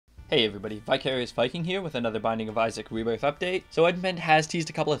Hey everybody, Vicarious Viking here with another Binding of Isaac Rebirth update. So Edmund has teased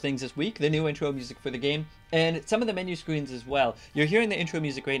a couple of things this week, the new intro music for the game, and some of the menu screens as well. You're hearing the intro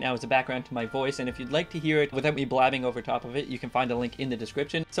music right now as a background to my voice, and if you'd like to hear it without me blabbing over top of it, you can find a link in the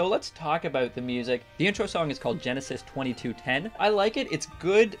description. So let's talk about the music. The intro song is called Genesis 2210. I like it, it's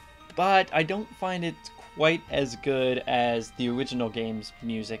good, but I don't find it quite as good as the original game's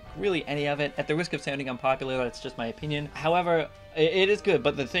music, really any of it. At the risk of sounding unpopular, that's just my opinion. However, it is good,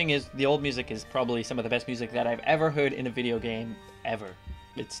 but the thing is, the old music is probably some of the best music that I've ever heard in a video game, ever.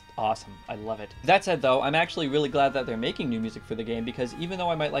 It's awesome. I love it. That said though, I'm actually really glad that they're making new music for the game, because even though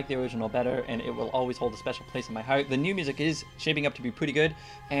I might like the original better, and it will always hold a special place in my heart, the new music is shaping up to be pretty good,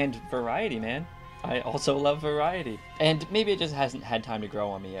 and variety, man. I also love variety. And maybe it just hasn't had time to grow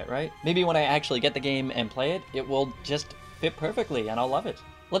on me yet, right? Maybe when I actually get the game and play it, it will just fit perfectly and I'll love it.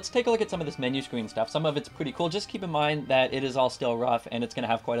 Let's take a look at some of this menu screen stuff. Some of it's pretty cool. Just keep in mind that it is all still rough and it's going to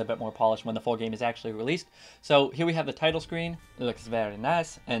have quite a bit more polish when the full game is actually released. So here we have the title screen. It looks very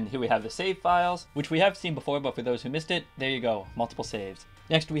nice. And here we have the save files, which we have seen before, but for those who missed it, there you go, multiple saves.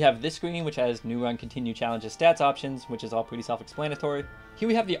 Next we have this screen, which has new run, continue, challenges, stats options, which is all pretty self-explanatory. Here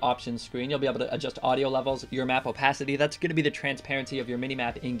we have the options screen. You'll be able to adjust audio levels, your map opacity. That's going to be the transparency of your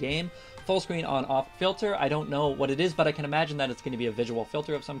minimap in-game. Full screen on off filter. I don't know what it is, but I can imagine that it's going to be a visual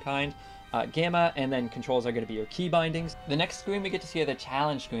filter of some kind. Gamma, and then controls are going to be your key bindings. The next screen we get to see are the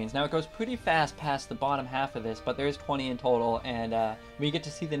challenge screens. Now it goes pretty fast past the bottom half of this, but there's 20 in total, and we get to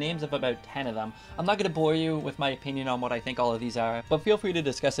see the names of about 10 of them. I'm not going to bore you with my opinion on what I think all of these are, but feel free to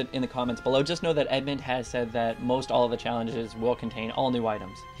discuss it in the comments below. Just know that Edmund has said that most all of the challenges will contain all new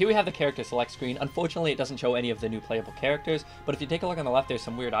items. Here we have the character select screen. Unfortunately, it doesn't show any of the new playable characters, but if you take a look on the left, there's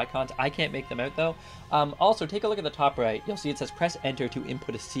some weird icons. I can't make them out though. Also, take a look at the top right. You'll see it says press enter to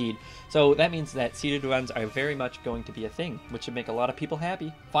input a seed. So that means that seeded runs are very much going to be a thing, which should make a lot of people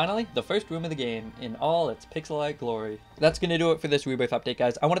happy. Finally, the first room of the game in all its pixel-like glory. That's going to do it for this Rebirth update,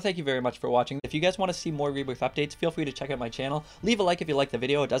 guys. I want to thank you very much for watching. If you guys want to see more Rebirth updates, feel free to check out my channel. Leave a like if you like the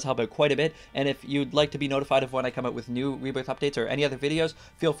video. It does help out quite a bit. And if you'd like to be notified of when I come out with new Rebirth updates or any other videos,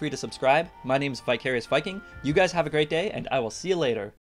 feel free to subscribe. My name's Vicarious Viking. You guys have a great day, and I will see you later.